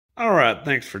All right,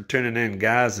 thanks for tuning in,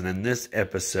 guys. And in this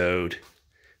episode,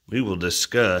 we will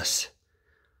discuss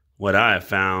what I have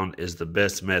found is the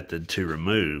best method to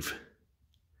remove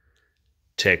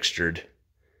textured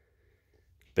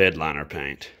bedliner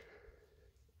paint.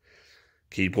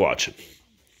 Keep watching.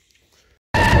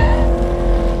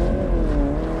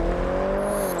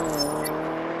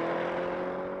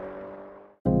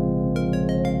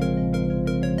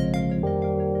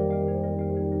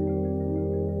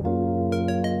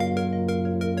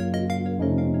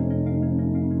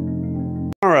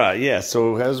 Yeah,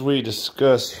 so as we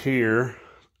discuss here,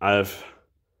 I've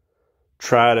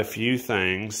tried a few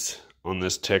things on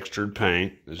this textured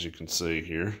paint, as you can see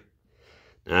here.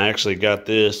 And I actually got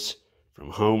this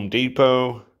from Home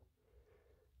Depot.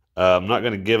 I'm not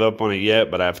going to give up on it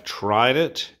yet, but I've tried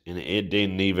it, and it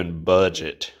didn't even budge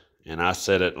it. And I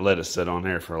let it sit on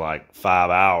there for like 5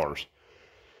 hours.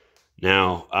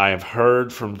 Now, I've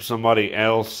heard from somebody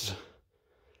else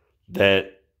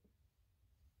that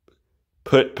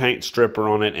put paint stripper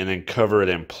on it and then cover it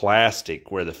in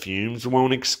plastic where the fumes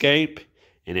won't escape,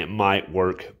 and it might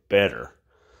work better.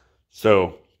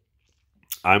 So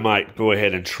I might go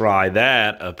ahead and try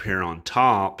that up here on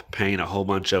top, paint a whole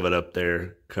bunch of it up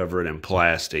there, cover it in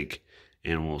plastic,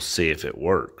 and we'll see if it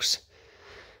works.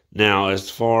 Now,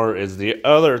 as far as the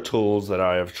other tools that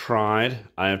I have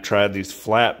tried these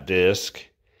flap disc.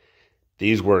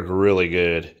 These work really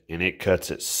good, and it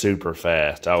cuts it super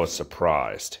fast. I was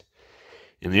surprised.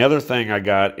 And the other thing I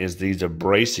got is these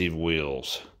abrasive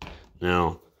wheels.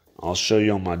 Now, I'll show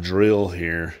you on my drill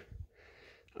here.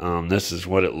 This is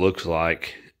what it looks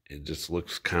like. It just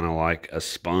looks kind of like a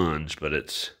sponge, but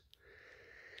it's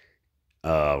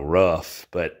rough.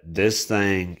 But this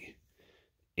thing,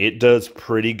 it does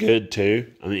pretty good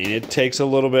too. I mean, it takes a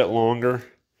little bit longer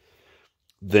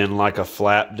than like a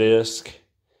flap disc.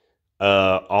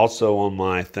 Also on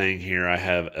my thing here, I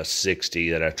have a 60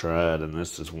 that I tried, and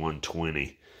this is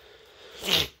 120.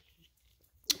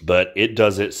 But it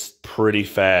does it pretty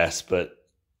fast, but,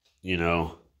 you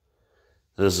know,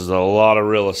 this is a lot of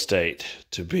real estate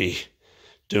to be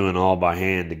doing all by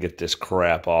hand to get this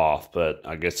crap off. But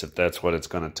I guess if that's what it's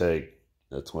going to take,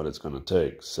 that's what it's going to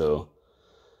take. So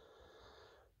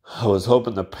I was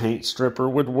hoping the paint stripper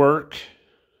would work,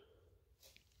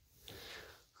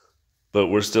 but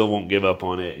we still won't give up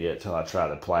on it yet till I try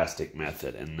the plastic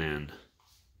method, and then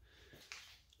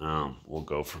we'll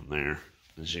go from there.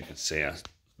 As you can see, I was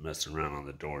messing around on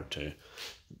the door too.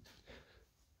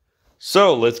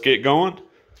 So let's get going.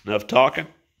 Enough talking,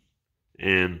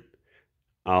 and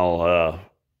I'll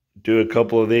do a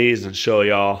couple of these and show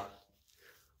y'all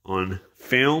on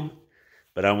film,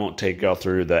 but I won't take y'all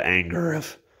through the anger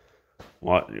of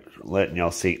letting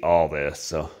y'all see all this.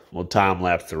 So we'll time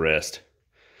lapse the rest.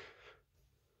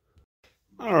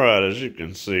 Alright, as you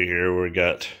can see here, we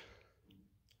got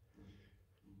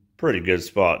pretty good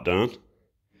spot done.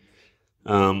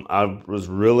 I was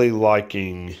really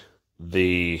liking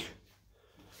the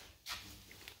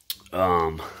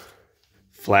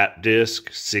flap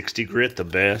disc 60 grit the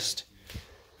best.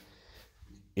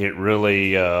 It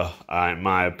really, in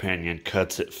my opinion,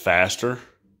 cuts it faster,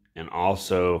 and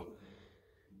also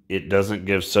it doesn't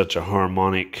give such a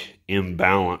harmonic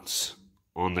imbalance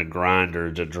on the grinder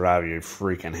to drive your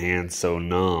freaking hands so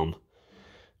numb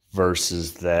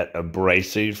versus that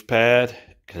abrasive pad,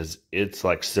 because it's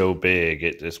like so big,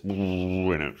 it just,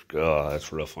 and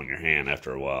that's rough on your hand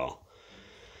after a while.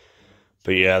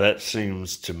 But yeah, that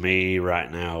seems to me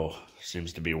right now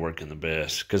seems to be working the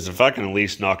best, because if I can at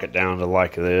least knock it down to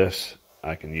like this,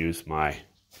 I can use my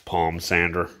palm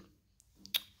sander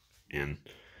and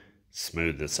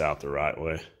smooth this out the right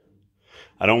way.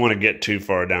 I don't want to get too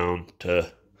far down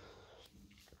to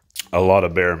a lot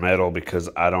of bare metal because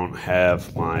I don't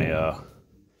have my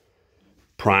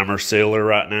primer sealer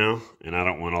right now, and I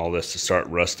don't want all this to start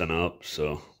rusting up,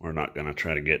 so we're not going to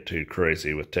try to get too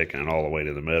crazy with taking it all the way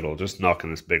to the metal, just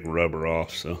knocking this big rubber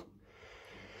off. So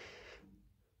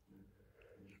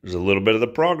there's a little bit of the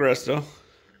progress though.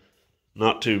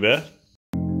 Not too bad.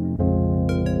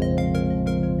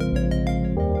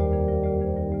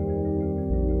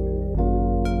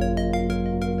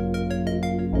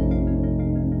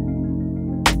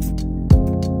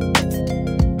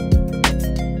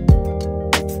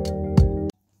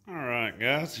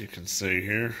 Guys, you can see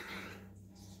here,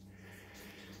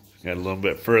 got a little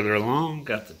bit further along,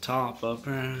 got the top up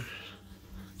there.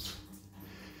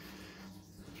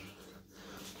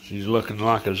 She's looking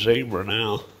like a zebra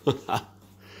now.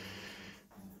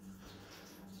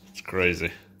 It's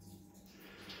crazy.